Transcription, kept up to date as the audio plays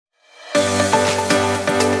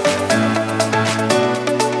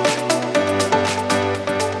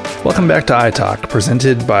Welcome back to iTalk,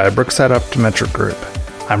 presented by Brookside Optometric Group.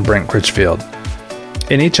 I'm Brent Critchfield.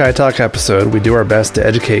 In each iTalk episode, we do our best to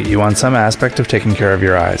educate you on some aspect of taking care of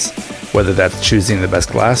your eyes, whether that's choosing the best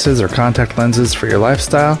glasses or contact lenses for your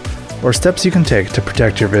lifestyle, or steps you can take to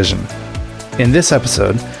protect your vision. In this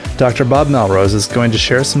episode, Dr. Bob Melrose is going to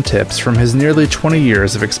share some tips from his nearly 20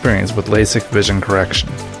 years of experience with LASIK vision correction.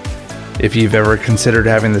 If you've ever considered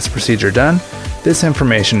having this procedure done, this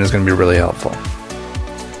information is going to be really helpful.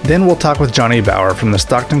 Then we'll talk with Johnny Bauer from the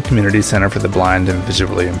Stockton Community Center for the Blind and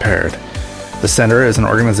Visually Impaired. The center is an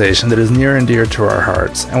organization that is near and dear to our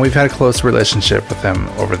hearts, and we've had a close relationship with them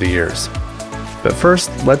over the years. But first,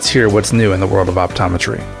 let's hear what's new in the world of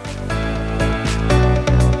optometry.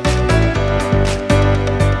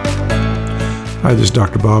 Hi, this is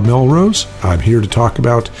Dr. Bob Melrose. I'm here to talk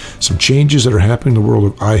about some changes that are happening in the world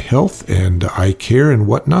of eye health and eye care and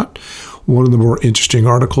whatnot. One of the more interesting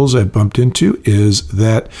articles I bumped into is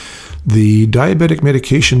that the diabetic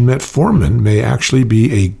medication metformin may actually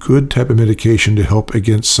be a good type of medication to help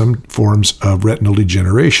against some forms of retinal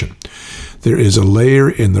degeneration. There is a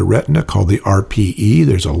layer in the retina called the RPE.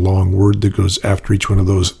 There's a long word that goes after each one of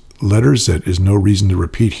those letters that is no reason to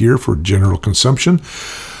repeat here for general consumption.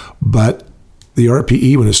 But the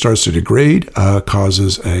RPE, when it starts to degrade,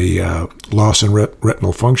 causes a loss in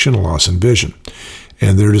retinal function, a loss in vision.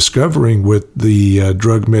 And they're discovering with the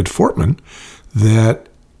drug metformin that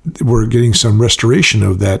we're getting some restoration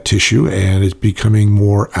of that tissue, and it's becoming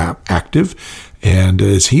more active and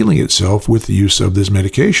is healing itself with the use of this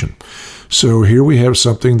medication. So here we have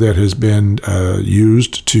something that has been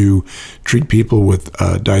used to treat people with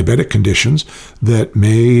diabetic conditions that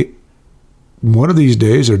may, one of these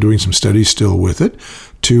days, they're doing some studies still with it,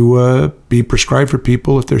 to be prescribed for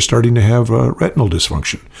people if they're starting to have retinal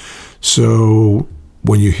dysfunction. So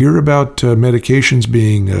when you hear about medications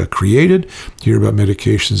being created, you hear about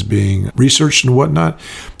medications being researched and whatnot,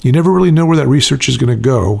 you never really know where that research is going to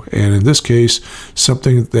go. And in this case,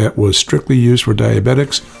 something that was strictly used for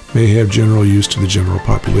diabetics may have general use to the general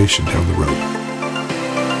population down the road.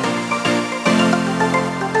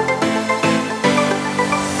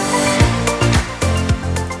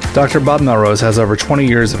 Dr. Bob Melrose has over 20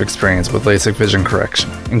 years of experience with LASIK vision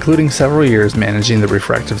correction, including several years managing the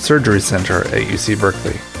Refractive Surgery Center at UC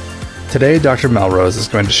Berkeley. Today, Dr. Melrose is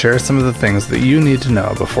going to share some of the things that you need to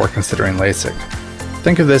know before considering LASIK.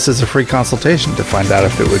 Think of this as a free consultation to find out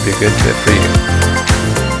if it would be a good fit for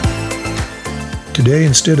you. Today,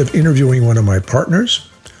 instead of interviewing one of my partners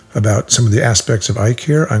about some of the aspects of eye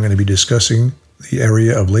care, I'm going to be discussing the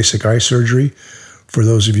area of LASIK eye surgery for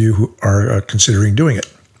those of you who are considering doing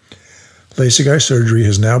it. LASIK eye surgery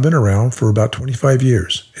has now been around for about 25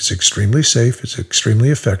 years. It's extremely safe, it's extremely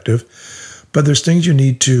effective, but there's things you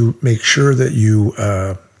need to make sure that you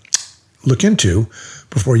look into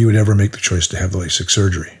before you would ever make the choice to have the LASIK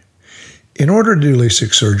surgery. In order to do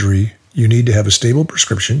LASIK surgery, you need to have a stable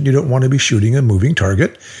prescription. You don't want to be shooting a moving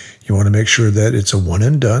target. You want to make sure that it's a one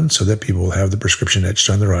and done so that people will have the prescription etched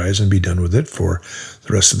on their eyes and be done with it for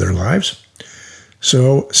the rest of their lives.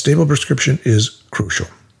 So stable prescription is crucial.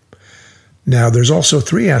 Now, there's also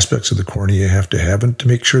three aspects of the cornea you have to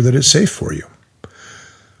make sure that it's safe for you.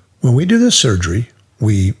 When we do this surgery,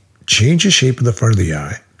 we change the shape of the front of the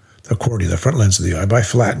eye, the cornea, the front lens of the eye, by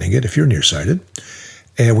flattening it if you're nearsighted.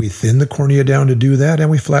 And we thin the cornea down to do that, and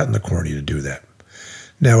we flatten the cornea to do that.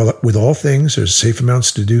 Now, with all things, there's safe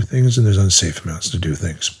amounts to do things, and there's unsafe amounts to do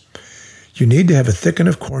things. You need to have a thick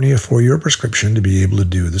enough cornea for your prescription to be able to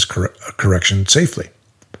do this correction safely.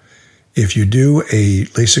 If you do a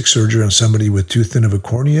LASIK surgery on somebody with too thin of a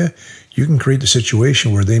cornea, you can create the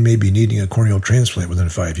situation where they may be needing a corneal transplant within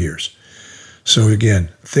 5 years. So again,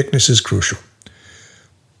 thickness is crucial.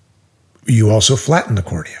 You also flatten the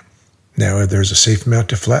cornea. Now, there's a safe amount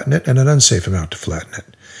to flatten it and an unsafe amount to flatten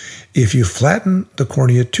it. If you flatten the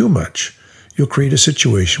cornea too much, you'll create a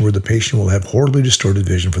situation where the patient will have horribly distorted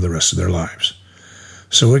vision for the rest of their lives.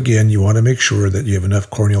 So again, you want to make sure that you have enough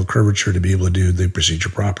corneal curvature to be able to do the procedure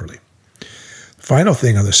properly. Final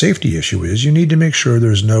thing on the safety issue is you need to make sure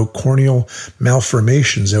there's no corneal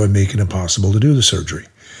malformations that would make it impossible to do the surgery.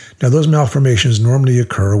 Now, those malformations normally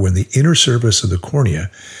occur when the inner surface of the cornea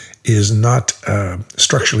is not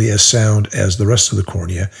structurally as sound as the rest of the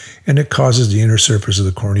cornea, and it causes the inner surface of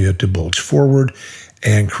the cornea to bulge forward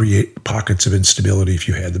and create pockets of instability if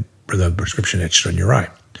you had the prescription etched on your eye.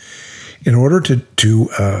 In order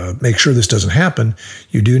to make sure this doesn't happen,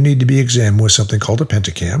 you do need to be examined with something called a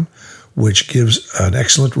pentacam, which gives an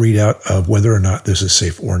excellent readout of whether or not this is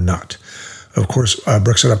safe or not. Of course,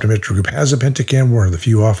 Brookside Optometric Group has a pentacam. We're one of the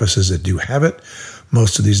few offices that do have it.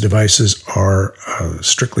 Most of these devices are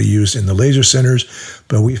strictly used in the laser centers,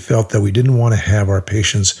 but we felt that we didn't want to have our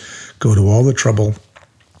patients go to all the trouble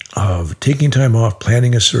of taking time off,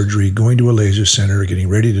 planning a surgery, going to a laser center, getting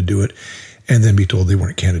ready to do it, and then be told they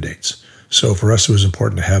weren't candidates. So for us, it was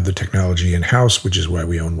important to have the technology in-house, which is why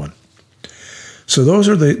we own one. So those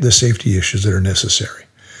are the safety issues that are necessary.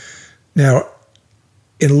 Now,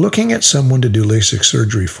 in looking at someone to do LASIK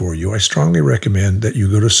surgery for you, I strongly recommend that you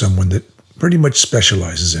go to someone that pretty much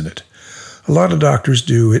specializes in it. A lot of doctors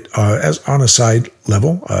do it as on a side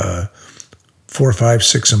level, 4, 5,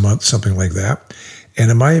 6 a month, something like that. And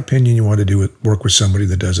in my opinion, you want to do it, work with somebody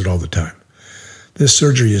that does it all the time. This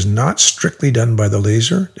surgery is not strictly done by the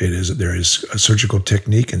laser. There is a surgical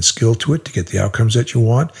technique and skill to it to get the outcomes that you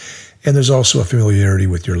want. And there's also a familiarity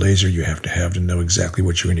with your laser you have to know exactly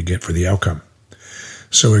what you're going to get for the outcome.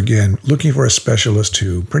 So again, looking for a specialist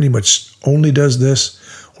who pretty much only does this,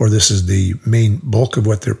 or this is the main bulk of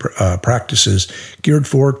what their practice is geared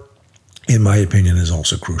for, in my opinion, is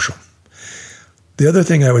also crucial. The other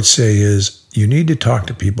thing I would say is you need to talk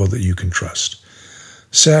to people that you can trust.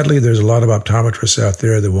 Sadly, there's a lot of optometrists out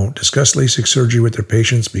there that won't discuss LASIK surgery with their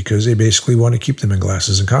patients because they basically want to keep them in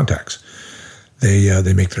glasses and contacts.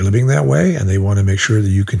 They make their living that way, and they want to make sure that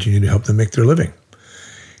you continue to help them make their living.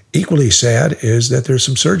 Equally sad is that there's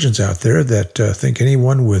some surgeons out there that think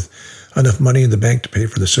anyone with enough money in the bank to pay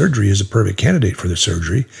for the surgery is a perfect candidate for the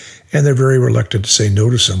surgery, and they're very reluctant to say no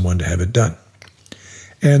to someone to have it done.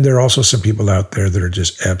 And there are also some people out there that are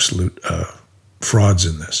just absolute frauds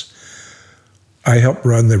in this. I helped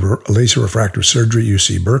run the laser refractive surgery at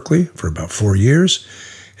UC Berkeley for about 4 years,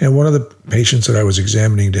 and one of the patients that I was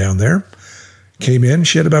examining down there came in.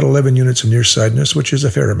 She had about 11 units of nearsightedness, which is a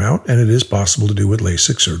fair amount, and it is possible to do with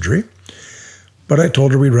LASIK surgery. But I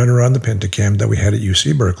told her we'd run her on the Pentacam that we had at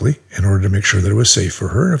UC Berkeley in order to make sure that it was safe for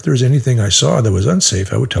her. And if there was anything I saw that was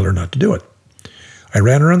unsafe, I would tell her not to do it. I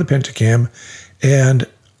ran her on the Pentacam, and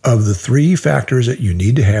of the 3 factors that you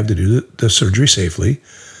need to have to do the surgery safely,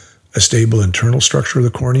 a stable internal structure of the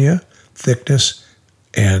cornea, thickness,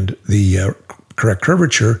 and the correct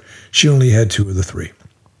curvature, she only had 2 of the 3.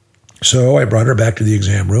 So I brought her back to the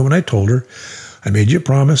exam room and I told her, I made you a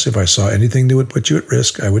promise if I saw anything that would put you at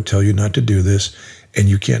risk, I would tell you not to do this, and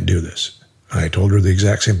you can't do this. I told her the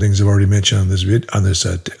exact same things I've already mentioned on this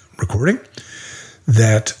recording,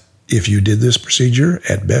 that if you did this procedure,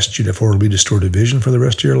 at best you'd have horribly distorted vision for the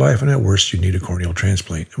rest of your life, and at worst you'd need a corneal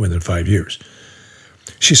transplant within 5 years.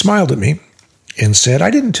 She smiled at me and said, I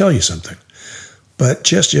didn't tell you something. But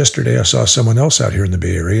just yesterday, I saw someone else out here in the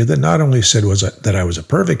Bay Area that not only said that I was a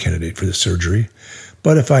perfect candidate for the surgery,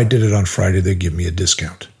 but if I did it on Friday, they'd give me a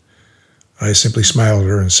discount. I simply smiled at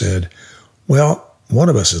her and said, well, one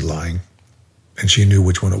of us is lying. And she knew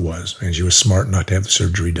which one it was, and she was smart not to have the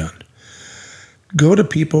surgery done. Go to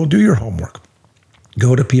people, do your homework.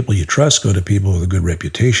 Go to people you trust, go to people with a good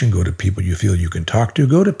reputation, go to people you feel you can talk to,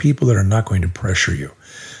 go to people that are not going to pressure you.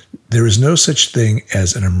 There is no such thing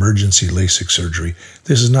as an emergency LASIK surgery.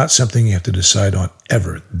 This is not something you have to decide on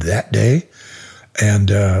ever that day, and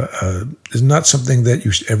it's not something that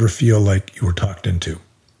you should ever feel like you were talked into.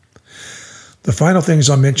 The final things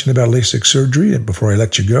I'll mention about LASIK surgery, and before I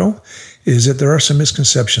let you go, is that there are some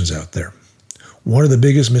misconceptions out there. One of the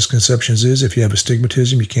biggest misconceptions is if you have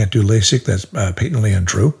astigmatism, you can't do LASIK. That's patently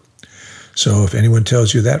untrue. So if anyone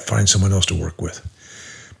tells you that, find someone else to work with.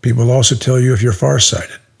 People also tell you if you're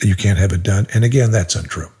farsighted, that you can't have it done. And again, that's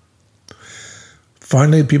untrue.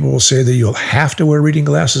 Finally, people will say that you'll have to wear reading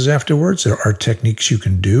glasses afterwards. There are techniques you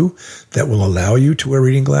can do that will allow you to wear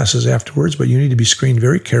reading glasses afterwards, but you need to be screened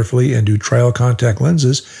very carefully and do trial contact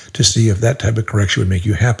lenses to see if that type of correction would make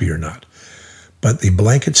you happy or not. But the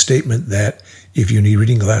blanket statement that if you need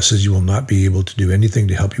reading glasses, you will not be able to do anything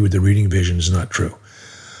to help you with the reading vision is not true.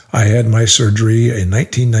 I had my surgery in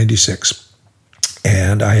 1996,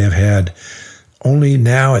 and I have had only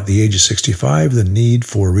now at the age of 65 the need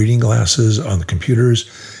for reading glasses on the computers,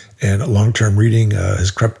 and long-term reading has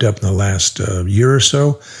crept up in the last year or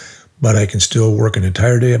so, but I can still work an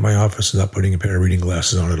entire day at my office without putting a pair of reading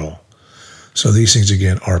glasses on at all. So these things,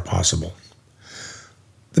 again, are possible.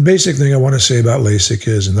 The basic thing I want to say about LASIK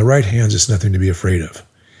is in the right hands, it's nothing to be afraid of.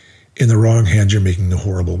 In the wrong hands, you're making a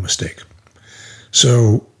horrible mistake.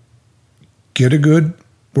 So get a good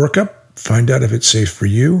workup. Find out if it's safe for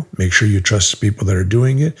you. Make sure you trust the people that are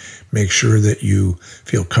doing it. Make sure that you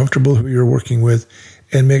feel comfortable who you're working with.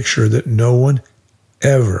 And make sure that no one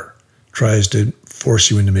ever tries to force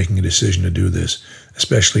you into making a decision to do this,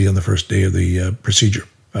 especially on the first day of the procedure,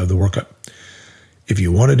 of the workup. If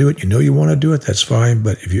you want to do it, you know you want to do it, that's fine.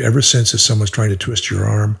 But if you ever sense that someone's trying to twist your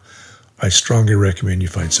arm, I strongly recommend you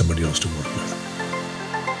find somebody else to work with.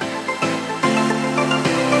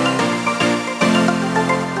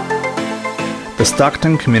 The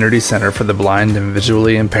Stockton Community Center for the Blind and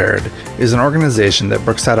Visually Impaired is an organization that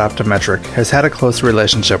Brookside Optometric has had a close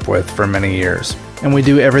relationship with for many years, and we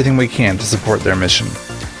do everything we can to support their mission.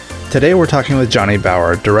 Today we're talking with Johnny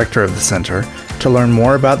Bauer, director of the center, to learn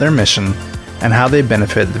more about their mission and how they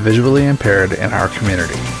benefit the visually impaired in our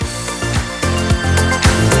community.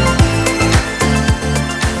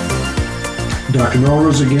 Dr.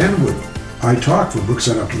 Melrose again with iTalk for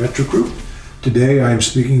Brookside Optometric Group. Today I'm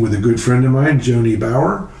speaking with a good friend of mine, Johnny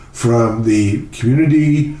Bauer, from the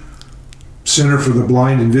Community Center for the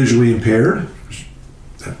Blind and Visually Impaired.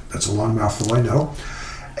 That's a long mouthful, I know.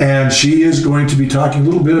 And she is going to be talking a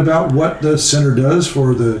little bit about what the center does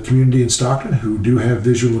for the community in Stockton who do have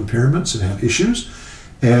visual impairments and have issues.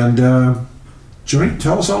 And Johnny,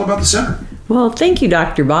 tell us all about the center. Well, thank you,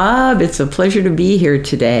 Dr. Bob. It's a pleasure to be here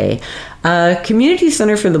today. Community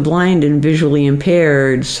Center for the Blind and Visually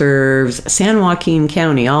Impaired serves San Joaquin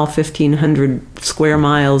County, all 1,500 square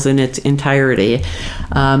miles in its entirety.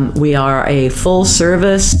 We are a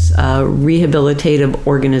full-service rehabilitative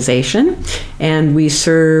organization, and we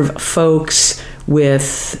serve folks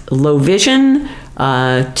with low vision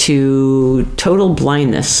to total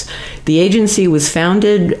blindness. The agency was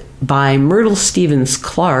founded by Myrtle Stevens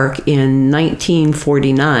Clark in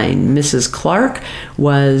 1949. Mrs. Clark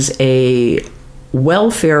was a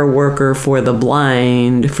welfare worker for the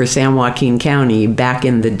blind for San Joaquin County back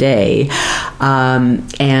in the day.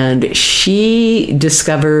 And she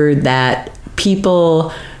discovered that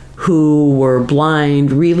people who were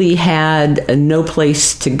blind really had no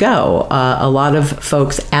place to go. A lot of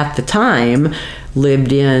folks at the time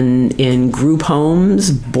lived in group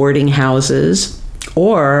homes, boarding houses,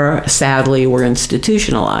 or sadly were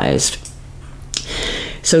institutionalized.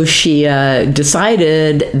 So she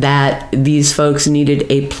decided that these folks needed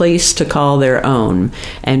a place to call their own,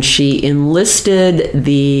 and she enlisted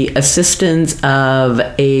the assistance of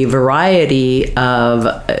a variety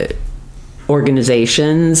of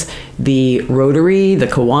organizations: the Rotary, the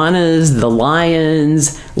Kiwanis, the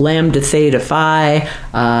Lions, Lambda Theta Phi,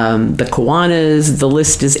 the Kiwanis. The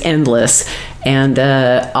list is endless, and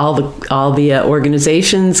all the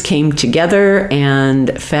organizations came together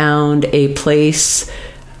and found a place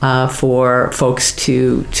for folks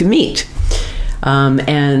to meet.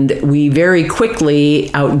 And we very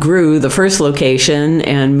quickly outgrew the first location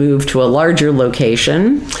and moved to a larger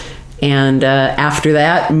location. And after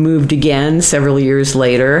that, moved again several years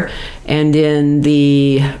later. And in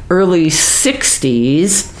the early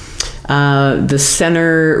 60s, the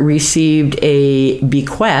center received a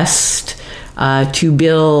bequest to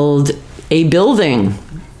build a building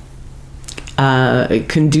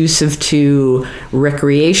conducive to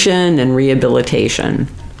recreation and rehabilitation.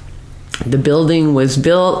 The building was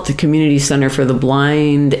built. The Community Center for the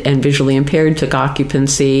Blind and Visually Impaired took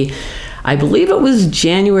occupancy, I believe it was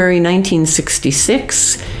January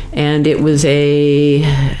 1966, and it was I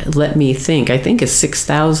think a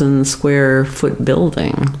 6,000 square foot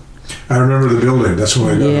building. I remember the building. That's when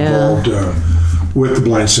I got involved with the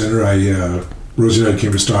Blind Center. Rosie and I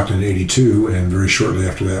came to Stockton in 82, and very shortly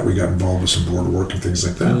after that, we got involved with some board work and things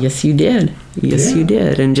like that. Yes, you did. Yes, you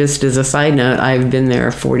did. And just as a side note, I've been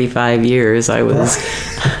there 45 years. I was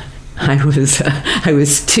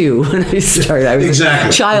 2 when I started. I was a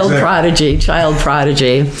child prodigy.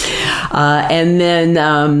 And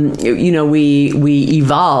then, we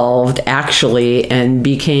evolved actually and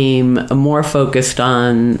became more focused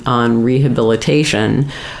on rehabilitation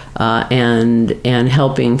and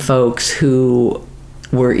helping folks who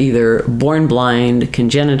were either born blind,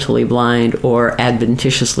 congenitally blind, or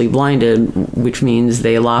adventitiously blinded, which means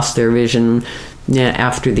they lost their vision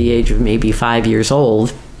after the age of maybe 5 years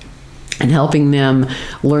old, and helping them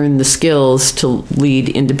learn the skills to lead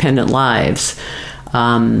independent lives.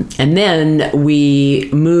 And then we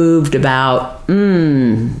moved about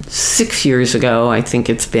 6 years ago, I think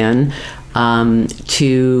it's been,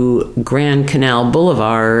 to Grand Canal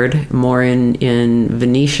Boulevard, more in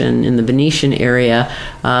the Venetian area,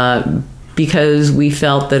 because we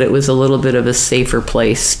felt that it was a little bit of a safer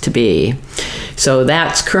place to be. So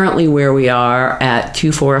that's currently where we are at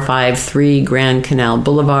 2453 Grand Canal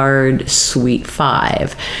Boulevard, Suite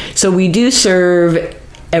 5. So we do serve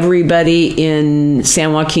everybody in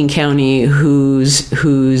San Joaquin County whose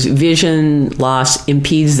vision loss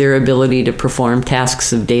impedes their ability to perform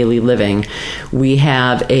tasks of daily living. We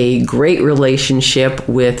have a great relationship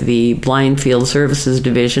with the Blind Field Services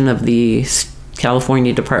Division of the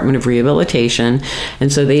California Department of Rehabilitation,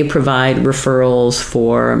 and so they provide referrals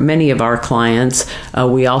for many of our clients.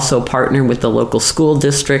 We also partner with the local school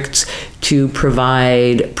districts to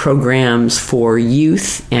provide programs for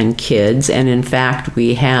youth and kids. And in fact,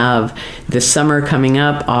 we have this summer coming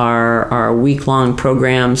up our week-long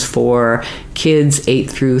programs for kids 8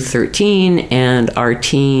 through 13 and our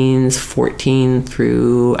teens 14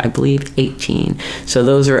 through, I believe, 18. So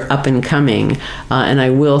those are up and coming. And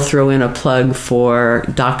I will throw in a plug for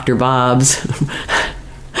Dr. Bob's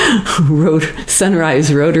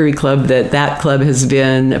Sunrise Rotary Club. That club has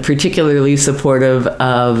been particularly supportive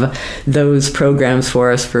of those programs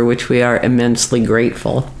for us, for which we are immensely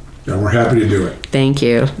grateful. And we're happy to do it. Thank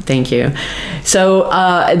you. So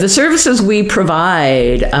the services we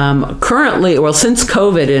provide currently, well, since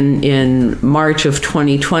COVID in March of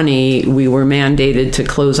 2020, we were mandated to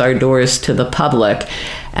close our doors to the public.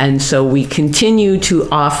 And so we continue to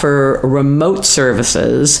offer remote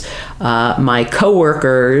services. My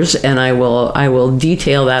coworkers, and I will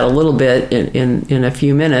detail that a little bit in a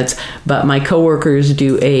few minutes, but my coworkers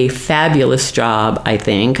do a fabulous job, I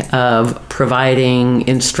think, of providing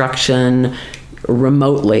instruction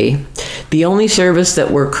remotely. The only service that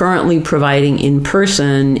we're currently providing in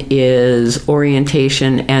person is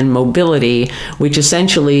orientation and mobility, which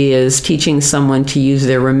essentially is teaching someone to use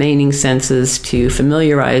their remaining senses to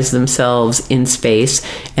familiarize themselves in space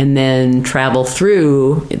and then travel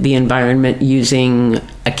through the environment using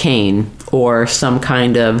a cane or some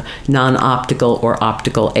kind of non-optical or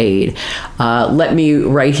optical aid. Let me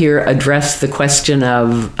right here address the question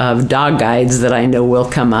of dog guides that I know will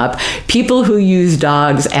come up. People who use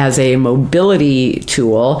dogs as a mobility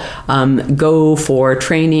tool go for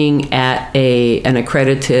training at an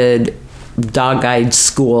accredited dog guide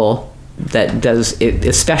school that does it,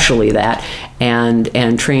 especially that,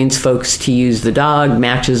 and trains folks to use the dog,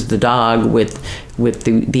 matches the dog with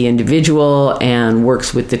the individual, and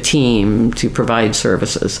works with the team to provide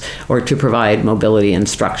services or to provide mobility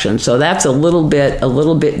instruction. So that's a little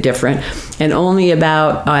bit different, and only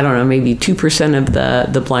about, I don't know, maybe 2% of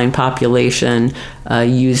the blind population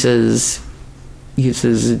uses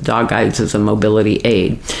dog guides as a mobility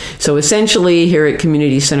aid. So essentially, here at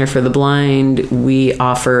Community Center for the Blind, we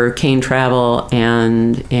offer cane travel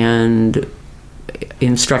and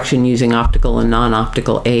instruction using optical and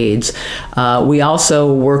non-optical aids. We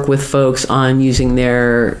also work with folks on using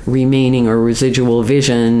their remaining or residual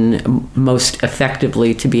vision most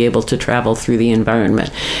effectively to be able to travel through the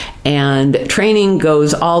environment. And training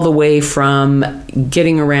goes all the way from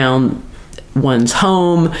getting around one's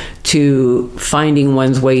home to finding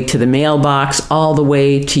one's way to the mailbox, all the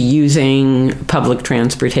way to using public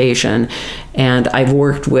transportation. And I've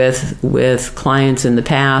worked with clients in the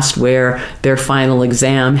past where their final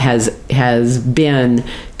exam has been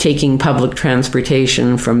taking public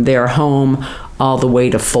transportation from their home all the way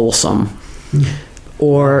to Folsom.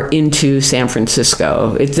 Or into San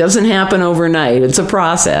Francisco. It doesn't happen overnight. It's a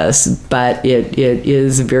process, but it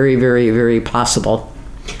is very, very, very possible.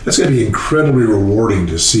 That's going to be incredibly rewarding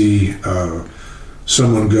to see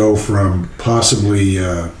someone go from possibly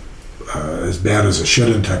as bad as a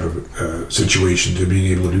shut-in type of situation to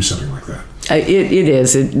being able to do something like that. It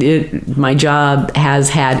is. My job has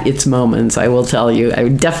had its moments, I will tell you.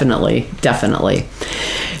 Definitely.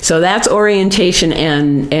 So that's orientation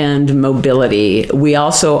and mobility. We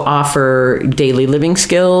also offer daily living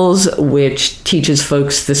skills, which teaches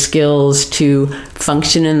folks the skills to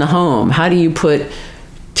function in the home. How do you put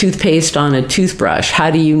toothpaste on a toothbrush? How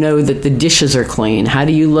do you know that the dishes are clean? How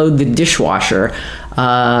do you load the dishwasher?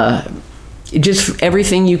 Just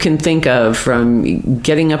everything you can think of, from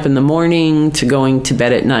getting up in the morning to going to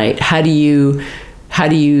bed at night. How do you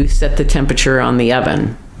set the temperature on the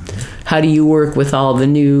oven? How do you work with all the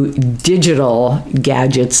new digital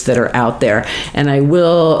gadgets that are out there? And I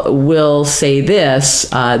will say this,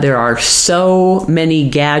 there are so many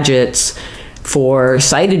gadgets for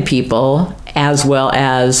sighted people as well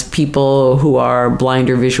as people who are blind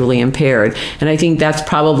or visually impaired. And I think that's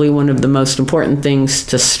probably one of the most important things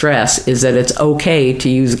to stress, is that it's okay to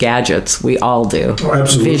use gadgets. We all do. Oh,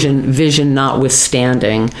 absolutely. Vision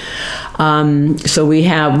notwithstanding. So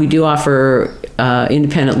we do offer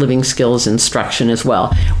independent living skills instruction as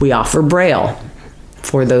well. We offer Braille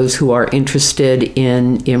for those who are interested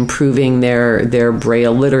in improving their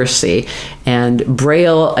Braille literacy. And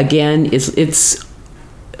Braille, again, it's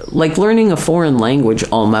like learning a foreign language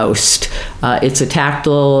almost. It's a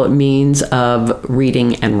tactile means of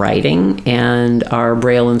reading and writing, and our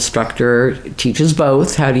Braille instructor teaches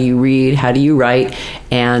both. How do you read, how do you write,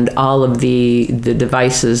 and all of the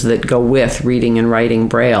devices that go with reading and writing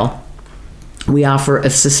Braille. We offer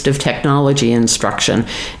assistive technology instruction,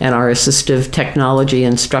 and our assistive technology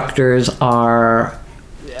instructors are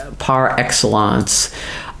par excellence.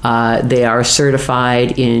 They are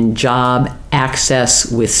certified in job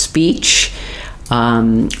access with speech,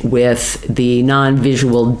 with the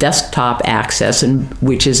non-visual desktop access,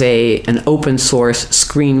 which is an open source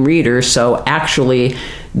screen reader. So actually,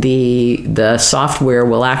 the software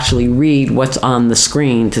will actually read what's on the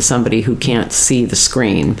screen to somebody who can't see the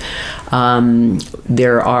screen.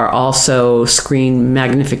 There are also screen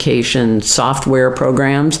magnification software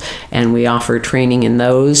programs, and we offer training in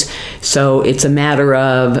those. So it's a matter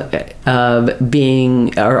of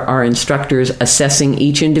being our instructors assessing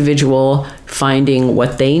each individual, finding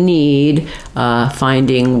what they need,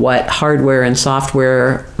 finding what hardware and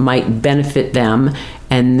software might benefit them,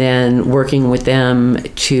 and then working with them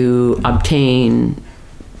to obtain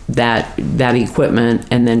that equipment,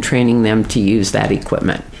 and then training them to use that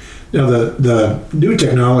equipment. Now, the new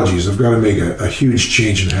technologies have got to make a huge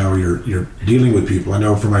change in how you're dealing with people. I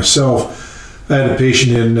know for myself, I had a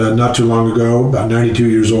patient in not too long ago, about 92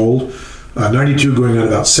 years old, 92 going on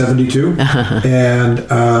about 72, and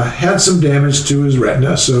had some damage to his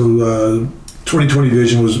retina, so 20/20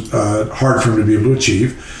 vision was hard for him to be able to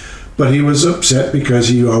achieve. But he was upset because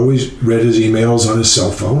he always read his emails on his cell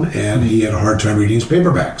phone, and he had a hard time reading his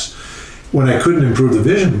paperbacks. When I couldn't improve the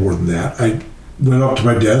vision more than that, I went up to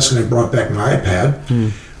my desk and I brought back my iPad.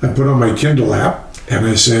 I put on my Kindle app, and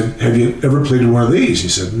I said, "Have you ever played with one of these?" He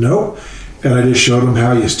said, "No." And I just showed him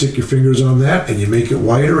how you stick your fingers on that and you make it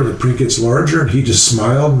wider and the print gets larger. And he just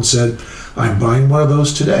smiled and said, "I'm buying one of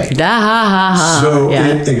those today." So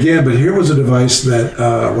again, but here was a device that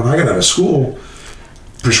when I got out of school,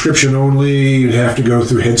 prescription only, you'd have to go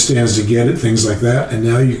through headstands to get it, things like that. And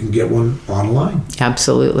now you can get one online.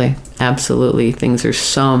 Absolutely. Things are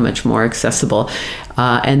so much more accessible.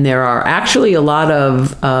 And there are actually a lot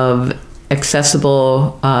of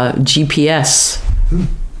accessible GPS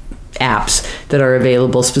apps that are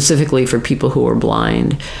available specifically for people who are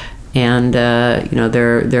blind. And,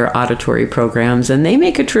 they're auditory programs, and they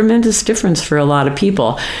make a tremendous difference for a lot of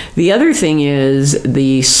people. The other thing is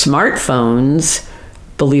the smartphones,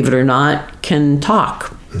 believe it or not, can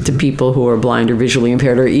talk to people who are blind or visually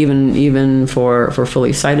impaired, or even for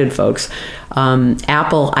fully sighted folks.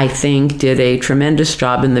 Apple, I think, did a tremendous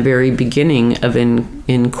job in the very beginning of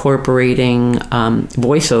incorporating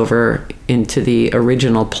voiceover into the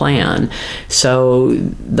original plan. So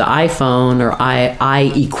the iPhone or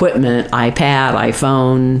iEquipment, iPad,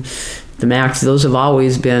 iPhone, the Macs, those have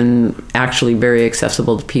always been actually very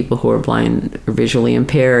accessible to people who are blind or visually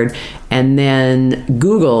impaired. And then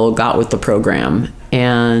Google got with the program.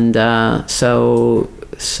 And so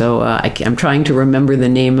I'm trying to remember the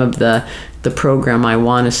name of the program. I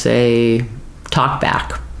want to say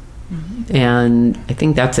TalkBack. And I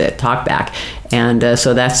think that's it, TalkBack. And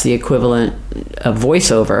so that's the equivalent of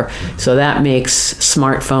voiceover. So that makes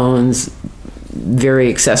smartphones very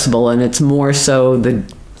accessible. And it's more so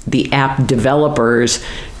the app developers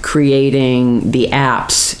creating the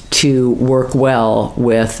apps to work well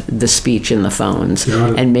with the speech in the phones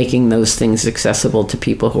and making those things accessible to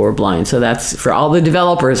people who are blind. So that's, for all the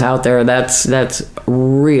developers out there, that's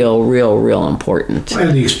real important.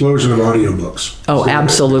 And the explosion of audiobooks. Oh,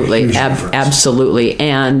 absolutely. Absolutely.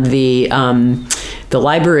 And the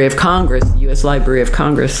Library of Congress, the U.S. Library of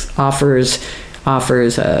Congress offers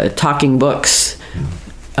talking books,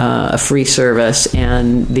 a free service,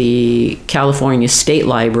 and the California State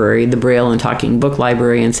Library, the Braille and Talking Book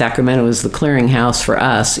Library in Sacramento, is the clearinghouse for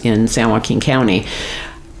us in San Joaquin County,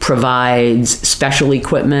 provides special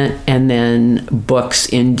equipment and then books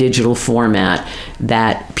in digital format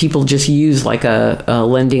that people just use like a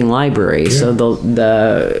lending library. Yeah. So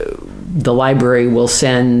the library will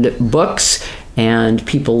send books, and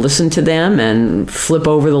people listen to them and flip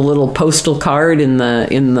over the little postal card in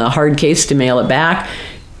the hard case to mail it back,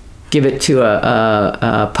 give it to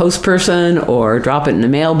a post person or drop it in a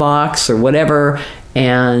mailbox or whatever,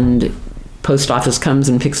 and post office comes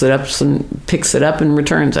and picks it up and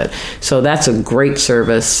returns it. So that's a great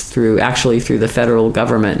service through the federal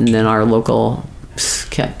government, and then our local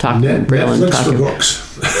talking Braille and talking books.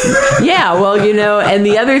 Yeah, well, and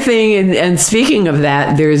the other thing, and speaking of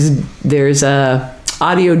that, there's a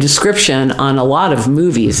audio description on a lot of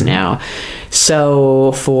movies now.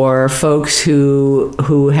 So for folks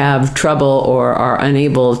who have trouble or are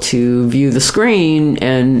unable to view the screen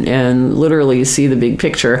and literally see the big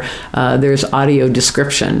picture, there's audio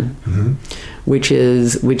description, which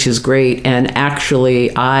is great. And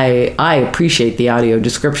actually, I appreciate the audio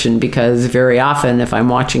description, because very often if I'm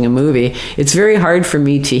watching a movie, it's very hard for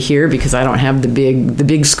me to hear because I don't have the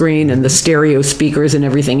big screen and the stereo speakers and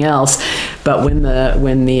everything else. But when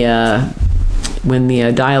the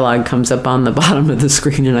dialogue comes up on the bottom of the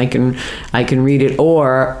screen and I can read it,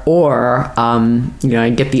 or I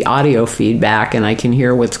get the audio feedback and I can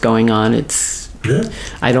hear what's going on.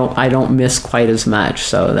 I don't miss quite as much,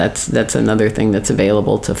 so that's another thing that's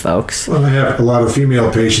available to folks. Well, I have a lot of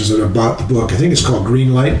female patients that have bought the book. I think it's called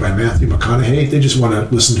Green Light by Matthew McConaughey. They just want to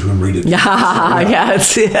listen to him read it.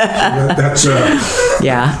 Yes. That's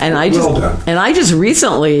and I just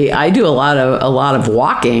recently, I do a lot of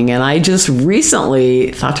walking, and I just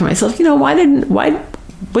recently thought to myself,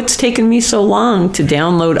 what's taken me so long to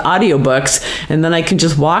download audiobooks, and then I can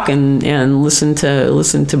just walk and listen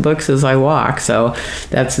to books as I walk. So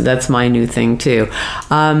that's my new thing too.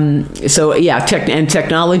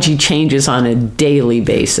 Technology changes on a daily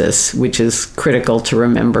basis, which is critical to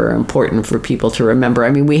remember, important for people to remember.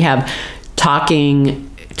 I mean, we have talking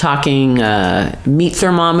meat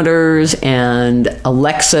thermometers and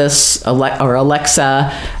Alexa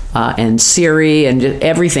and Siri and just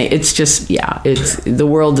everything. It's just, the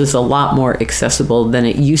world is a lot more accessible than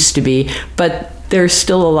it used to be, but there's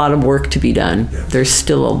still a lot of work to be done.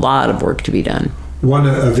 One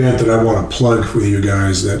event that I want to plug with you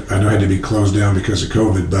guys that I know had to be closed down because of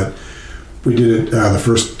COVID, but we did it the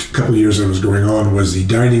first couple of years that it was going on, was the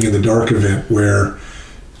Dining in the Dark event, where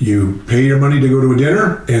you pay your money to go to a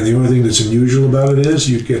dinner, and the only thing that's unusual about it is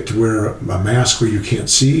you get to wear a mask where you can't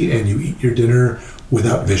see, and you eat your dinner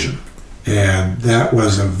without vision. And that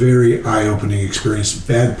was a very eye-opening experience.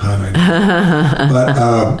 Bad pun, I know.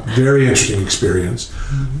 But very interesting experience.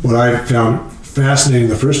 What I found fascinating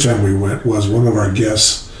the first time we went was one of our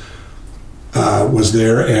guests was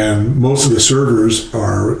there, and most of the servers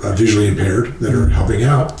are visually impaired that are helping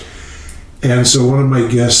out. And so one of my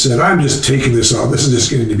guests said, "I'm just taking this off. This is just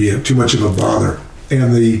getting to be too much of a bother."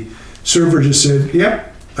 And the server just said,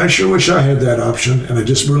 "Yep, I sure wish I had that option." And it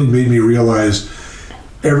just really made me realize,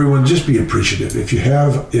 everyone, just be appreciative. If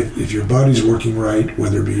your body's working right,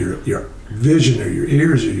 whether it be your vision or your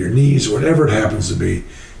ears or your knees, whatever it happens to be,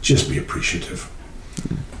 just be appreciative.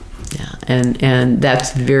 Yeah, and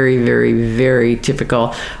that's very, very, very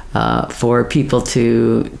typical for people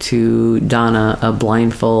to don a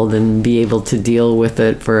blindfold and be able to deal with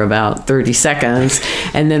it for about 30 seconds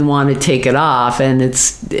and then want to take it off. And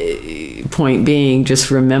it's point being, just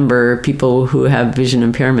remember, people who have vision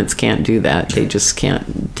impairments can't do that. They just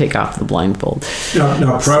can't take off the blindfold.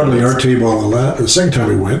 Now proudly, our table on the second time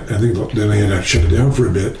we went, I think then I had to shut it down for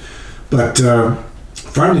a bit, but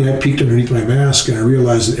finally I peeked underneath my mask and I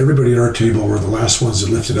realized that everybody at our table were the last ones that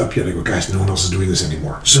lifted up yet. I go, "Guys, no one else is doing this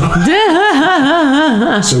anymore." So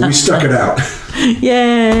we stuck it out.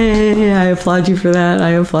 Yay! I applaud you for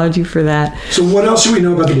that. So what else do we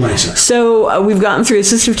know about the Blind Center? So we've gotten through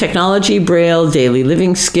assistive technology, Braille, daily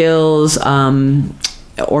living skills,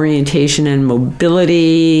 orientation and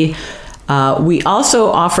mobility. We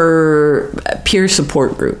also offer peer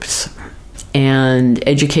support groups and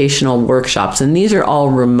educational workshops, and these are all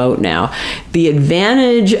remote now. The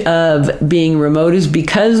advantage of being remote is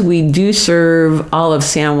because we do serve all of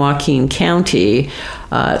San Joaquin County.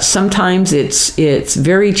 Sometimes it's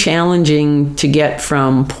very challenging to get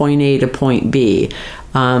from point A to point B.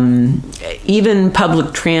 Even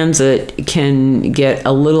public transit can get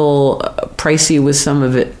a little pricey with some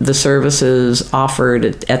of the services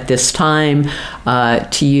offered at this time.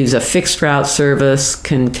 To use a fixed route service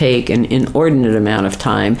can take an inordinate amount of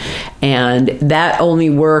time, and that only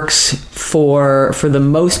works for the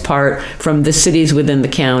most part from the cities within the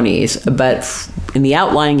counties, but in the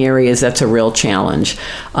outlying areas that's a real challenge.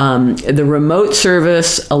 The remote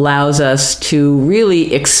service allows us to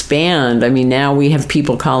really expand. I mean, now we have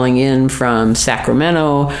people calling in from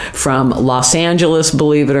Sacramento, from Los Angeles,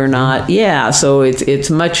 believe it or not. Yeah, so it's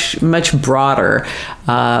much broader.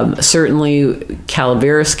 Certainly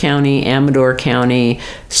Calaveras County, Amador County.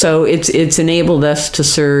 So it's enabled us to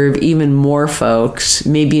serve even more folks,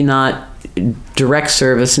 maybe not direct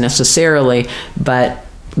service necessarily, but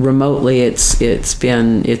remotely it's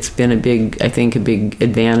been a big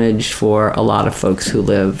advantage for a lot of folks who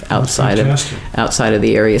live outside of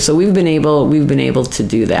the area. So we've been able to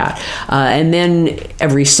do that. And then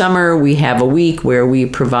every summer we have a week where we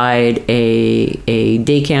provide a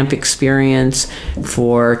day camp experience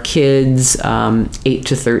for kids 8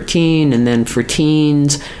 to 13, and then for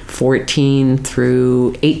teens 14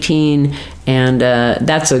 through 18. And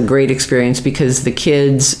that's a great experience because the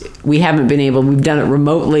kids, we've done it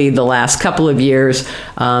remotely the last couple of years.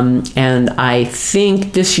 And I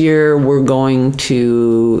think this year we're going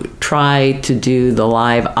to try to do the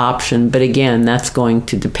live option. But again, that's going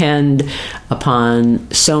to depend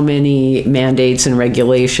upon so many mandates and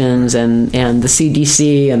regulations and the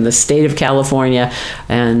CDC and the state of California.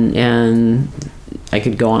 And I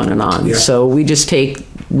could go on and on. Yeah. So we just take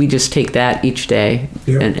that each day,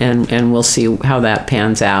 and we'll see how that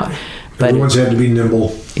pans out. But everyone's had to be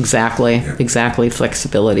nimble. Exactly.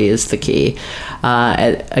 Flexibility is the key.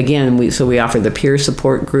 Again, we offer the peer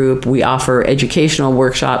support group. We offer educational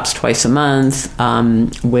workshops twice a month,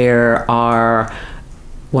 where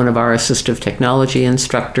one of our assistive technology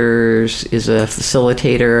instructors is a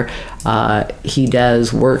facilitator. He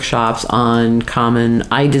does workshops on common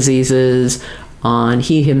eye diseases.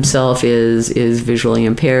 He himself is visually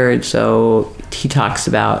impaired, so he talks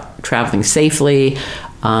about traveling safely,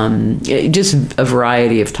 just a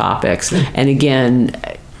variety of topis. And again,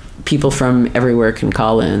 people from everywhere can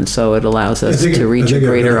call in, so it allows us to reach a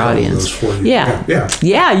greater audience.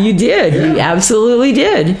 Yeah, you did. Yeah. You absolutely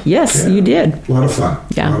did. Yes, you did. A lot of fun.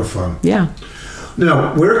 Yeah. A lot of fun. Yeah.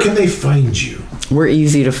 Now, where can they find you? We're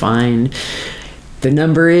easy to find. The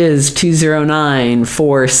number is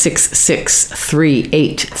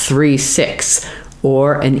 209-466-3836,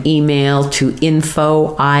 or an email to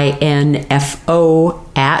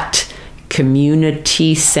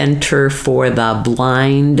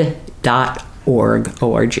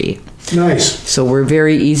info@communitycenterfortheblind.org. Nice. So we're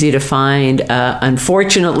very easy to find.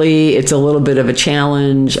 Unfortunately, it's a little bit of a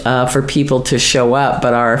challenge for people to show up,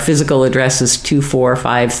 but our physical address is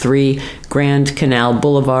 2453 Grand Canal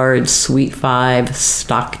Boulevard, Suite 5,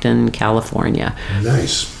 Stockton, California.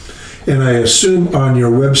 Nice. And I assume on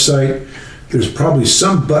your website, there's probably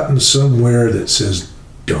some button somewhere that says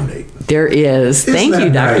donate. There is. Thank you,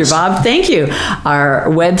 Dr. Nice? Bob. Thank you. Our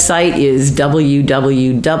website is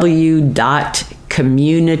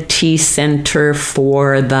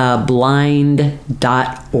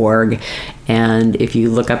www.communitycenterfortheblind.org. And if you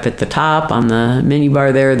look up at the top on the menu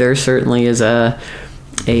bar there certainly is a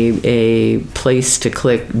place to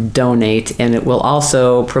click donate, and it will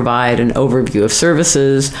also provide an overview of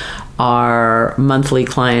services. Our monthly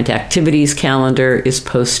client activities calendar is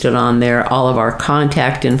posted on there, all of our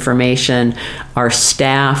contact information, our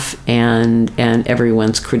staff and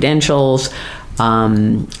everyone's credentials,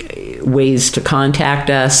 ways to contact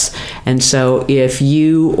us. And so if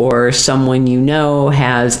you or someone you know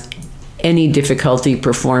has any difficulty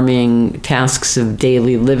performing tasks of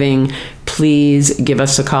daily living, please give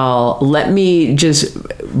us a call. Let me just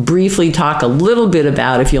briefly talk a little bit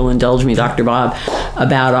about, if you'll indulge me, Dr. Bob,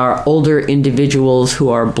 about our Older Individuals Who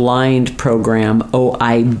Are Blind program,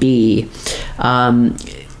 OIB.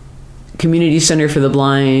 Community Center for the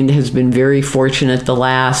Blind has been very fortunate the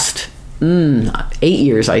last 8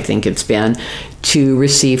 years, I think it's been, to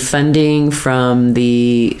receive funding from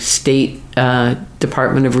the State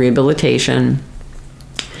Department of Rehabilitation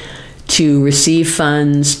to receive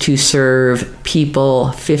funds to serve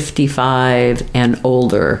people 55 and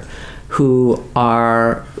older who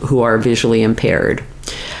are visually impaired.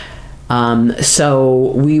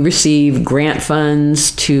 So we receive grant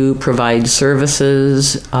funds to provide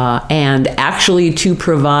services and actually to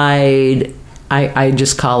provide, I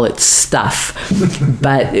just call it stuff,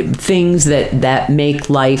 but things that make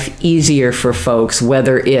life easier for folks,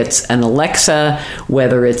 whether it's an Alexa,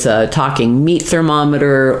 whether it's a talking meat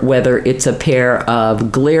thermometer, whether it's a pair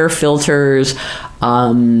of glare filters,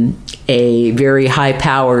 a very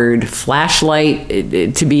high-powered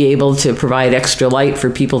flashlight to be able to provide extra light for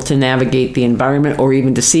people to navigate the environment or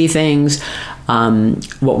even to see things.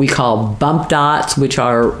 What we call bump dots, which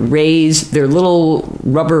are they're little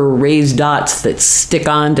rubber raised dots that stick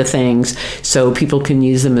onto things so people can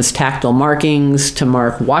use them as tactile markings to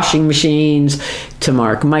mark washing machines, to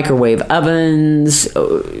mark microwave ovens,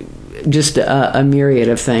 just a myriad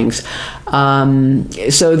of things.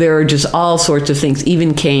 So there are just all sorts of things,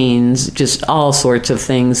 even canes, just all sorts of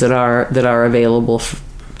things that are available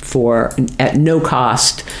for at no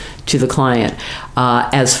cost to the client.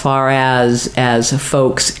 As far as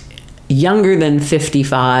folks younger than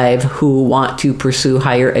 55 who want to pursue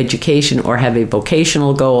higher education or have a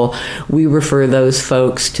vocational goal, we refer those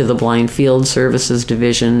folks to the Blind Field Services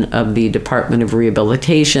Division of the Department of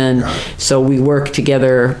Rehabilitation. So we work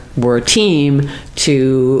together a team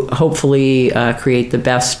to hopefully create the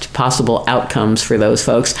best possible outcomes for those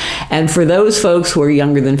folks. And for those folks who are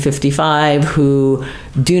younger than 55 who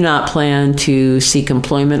do not plan to seek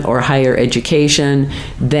employment or higher education,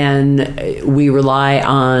 then we rely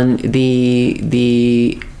on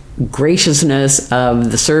the graciousness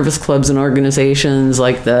of the service clubs and organizations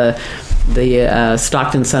like the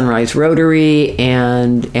Stockton Sunrise Rotary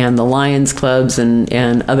and the Lions Clubs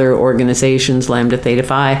and other organizations, Lambda Theta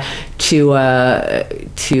Phi, to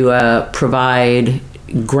provide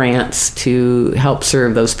grants to help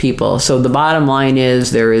serve those people. So the bottom line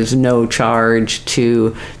is there is no charge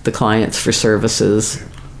to the clients for services.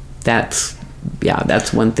 That's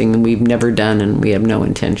one thing we've never done and we have no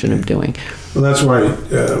intention of doing. Well, that's why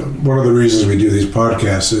one of the reasons we do these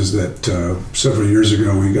podcasts is that several years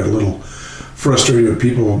ago we got a little frustrated with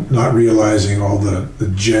people not realizing all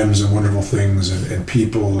the gems and wonderful things and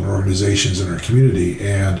people and organizations in our community.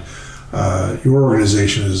 And your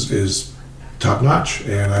organization is top notch.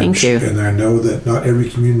 And Thank you. And I know that not every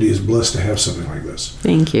community is blessed to have something like this.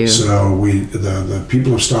 Thank you. So the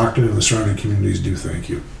people of Stockton and the surrounding communities do thank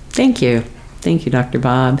you. Thank you. Thank you, Dr.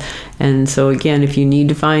 Bob. And so again, if you need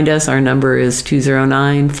to find us, our number is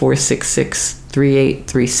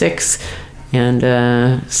 209-466-3836.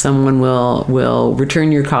 And someone will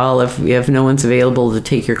return your call. If no one's available to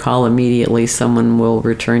take your call immediately, someone will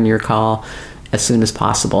return your call as soon as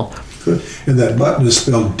possible. Good. And that button is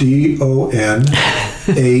spelled DONATE.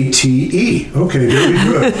 Okay, very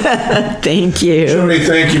good. Thank you. Joni,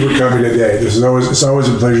 thank you for coming today. It's always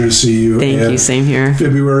a pleasure to see you. Thank you, same here.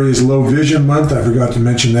 February is Low Vision Month. I forgot to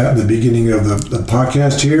mention that in the beginning of the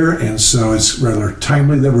podcast here, and so it's rather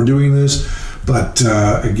timely that we're doing this. But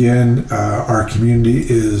again, our community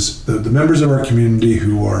is the members of our community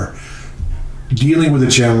who are dealing with the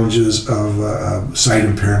challenges of sight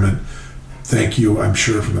impairment. Thank you, I'm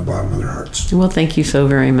sure, from the bottom of their hearts. Well, thank you so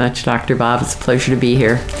very much, Dr. Bob. It's a pleasure to be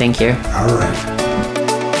here. Thank you. All right.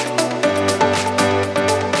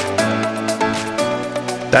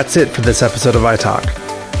 That's it for this episode of iTalk.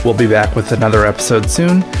 We'll be back with another episode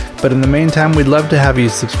soon, but in the meantime, we'd love to have you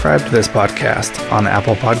subscribe to this podcast on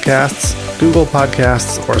Apple Podcasts, Google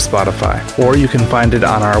Podcasts, or Spotify, or you can find it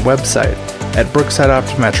on our website at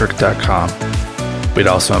brooksideoptometric.com. We'd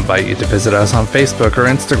also invite you to visit us on Facebook or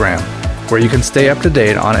Instagram, where you can stay up to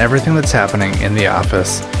date on everything that's happening in the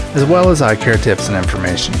office, as well as eye care tips and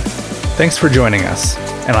information. Thanks for joining us,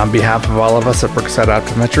 and on behalf of all of us at Brookside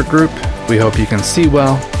Optometric Group, we hope you can see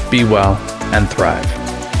well, be well, and thrive.